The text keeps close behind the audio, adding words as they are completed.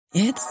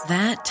It's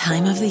that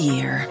time of the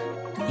year.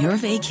 Your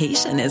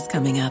vacation is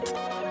coming up.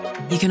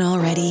 You can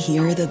already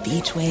hear the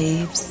beach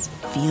waves,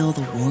 feel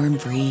the warm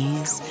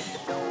breeze,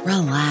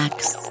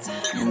 relax,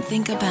 and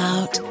think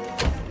about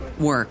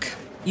work.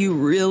 You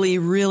really,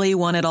 really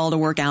want it all to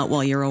work out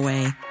while you're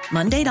away.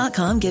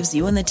 Monday.com gives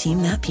you and the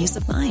team that peace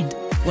of mind.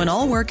 When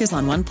all work is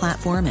on one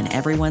platform and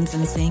everyone's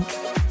in sync,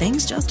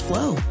 things just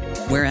flow.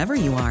 Wherever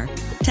you are,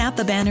 tap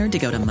the banner to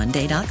go to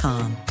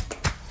Monday.com.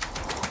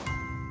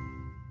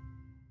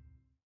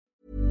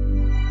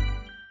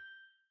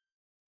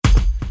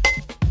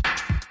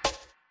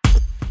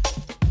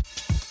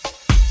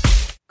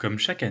 Comme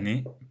chaque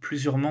année,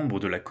 plusieurs membres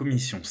de la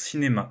commission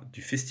cinéma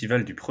du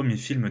Festival du premier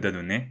film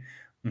d'Annonay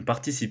ont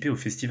participé au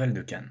Festival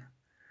de Cannes.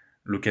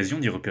 L'occasion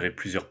d'y repérer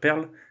plusieurs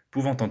perles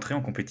pouvant entrer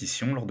en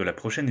compétition lors de la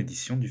prochaine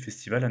édition du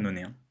Festival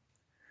annonnéen.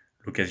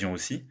 L'occasion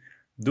aussi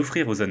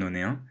d'offrir aux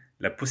Annonnéens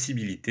la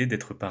possibilité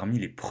d'être parmi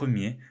les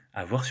premiers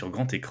à voir sur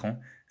grand écran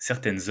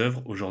certaines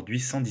œuvres aujourd'hui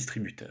sans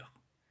distributeur.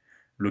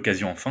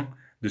 L'occasion enfin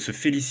de se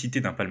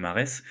féliciter d'un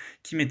palmarès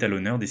qui met à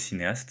l'honneur des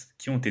cinéastes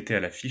qui ont été à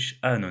l'affiche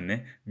à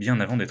Annonay bien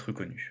avant d'être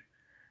connus.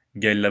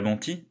 Gaël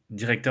Labanti,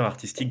 directeur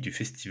artistique du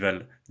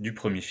Festival du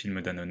premier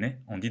film d'Annonay,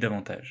 en dit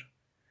davantage.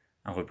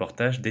 Un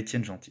reportage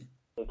d'Étienne Gentil.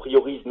 On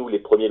priorise, nous, les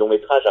premiers longs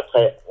métrages.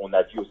 Après, on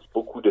a vu aussi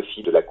beaucoup de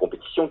films de la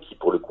compétition qui,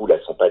 pour le coup, là,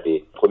 sont pas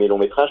des premiers longs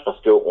métrages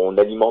parce qu'on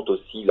alimente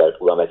aussi la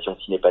programmation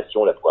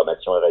Ciné-Passion, la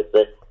programmation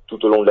RSF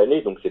tout au long de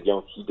l'année. Donc, c'est bien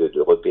aussi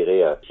de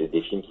repérer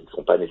des films qui ne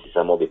sont pas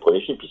nécessairement des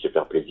premiers films, puis se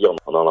faire plaisir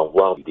en allant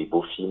voir des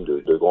beaux films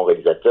de grands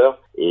réalisateurs.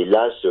 Et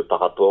là, par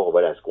rapport,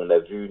 à ce qu'on a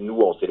vu, nous,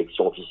 en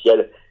sélection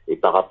officielle et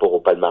par rapport au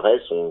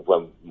palmarès, on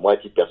voit, moi, à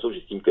titre perso,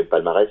 j'estime que le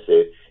palmarès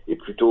est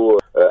plutôt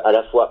à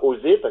la fois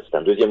osé, parce que c'est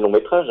un deuxième long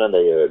métrage,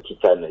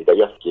 Titane. Et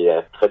d'ailleurs, ce qui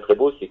est très très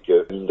beau, c'est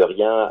que, mine de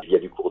rien, Julia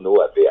Ducournau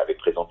avait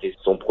présenté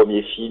son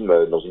premier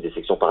film dans une des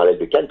sections parallèles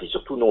de Cannes, puis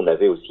surtout, nous, on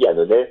avait aussi à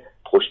Annonay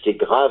projeté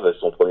Grave,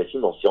 son premier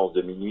film en séance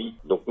de minuit.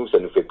 Donc nous, ça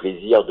nous fait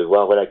plaisir de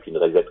voir qu'une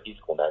réalisatrice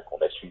qu'on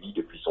a suivie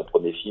depuis son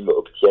premier film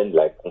obtienne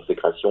la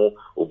consécration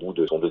au bout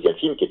de son deuxième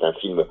film, qui est un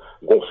film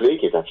gonflé,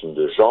 qui est un film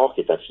de genre,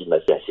 qui est un film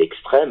assez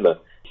extrême.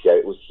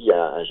 C'est aussi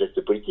un geste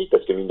politique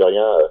parce que mine de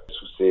rien,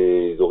 sous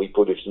ces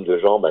oripeaux de films de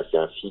genre, c'est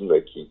un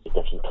film qui est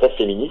un film très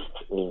féministe,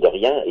 mine de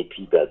rien, et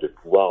puis de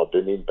pouvoir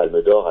donner une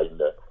Palme d'Or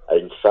à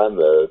une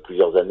femme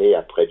plusieurs années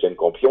après Jane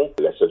Campion,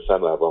 la seule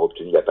femme à avoir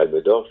obtenu la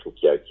Palme d'Or, je trouve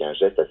qu'il y a un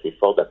geste assez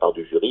fort de la part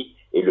du jury,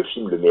 et le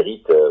film le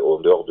mérite, en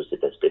dehors de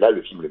cet aspect-là,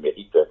 le film le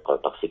mérite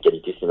par ses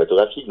qualités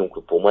cinématographiques. Donc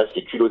pour moi,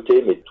 c'est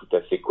culotté, mais tout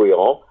à fait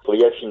cohérent. Il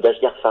y a le film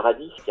d'Ashghar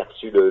Farhadi qui a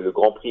reçu le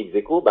Grand Prix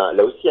ex-aequo.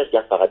 Là aussi,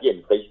 Ashghar Farhadi a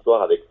une vraie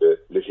histoire avec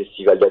le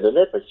Festival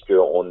d'Annonay, parce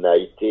qu'on a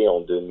été en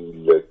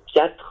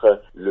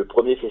 2004 le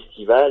premier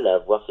festival à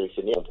avoir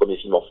sélectionné son premier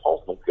film en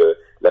France. Donc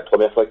la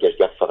première fois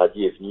qu'Ashghar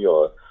Farhadi est venu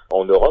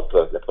en Europe,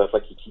 la première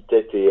fois qu'il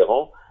quittait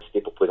Téhéran,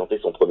 c'était pour présenter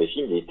son premier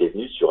film. Il était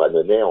venu sur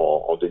Annonay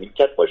en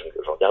 2004. Moi,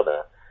 j'en garde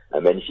un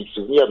magnifique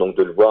souvenir. Donc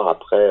de le voir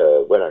après,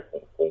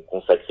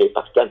 consacré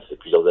par Cannes, ça fait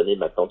plusieurs années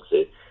maintenant que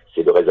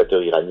c'est le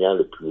réalisateur iranien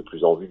le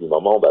plus en vue du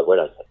moment.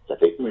 Ça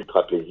fait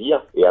ultra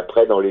plaisir. Et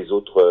après, dans les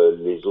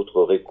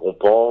autres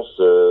récompenses,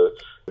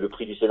 le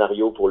prix du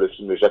scénario pour le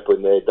film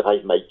japonais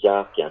Drive My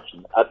Car, qui est un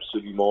film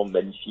absolument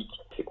magnifique,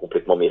 c'est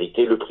complètement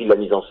mérité. Le prix de la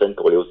mise en scène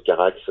pour Léos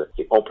Carax,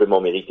 c'est amplement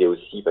mérité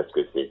aussi parce que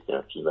c'est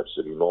un film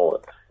absolument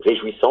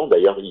réjouissant.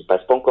 D'ailleurs, il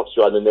passe pas encore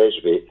sur Annonay.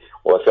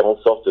 On va faire en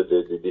sorte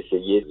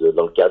d'essayer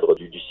dans le cadre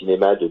du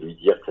cinéma de lui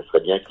dire que ça serait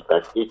bien qu'il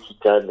passe et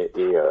Titane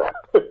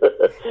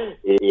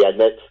et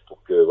Annette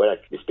pour que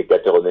les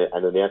spectateurs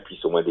annonayens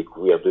puissent au moins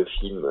découvrir deux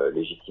films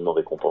légitimement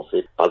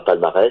récompensés par le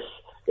palmarès.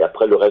 Et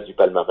après, le reste du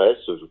palmarès,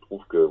 je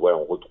trouve que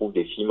on retrouve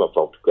des films,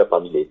 enfin en tout cas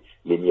parmi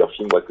les meilleurs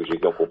films que j'ai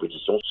vus en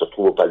compétition, se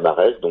retrouvent au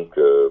palmarès. Donc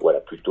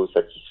plutôt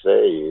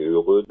satisfait et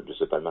heureux de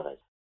ce palmarès.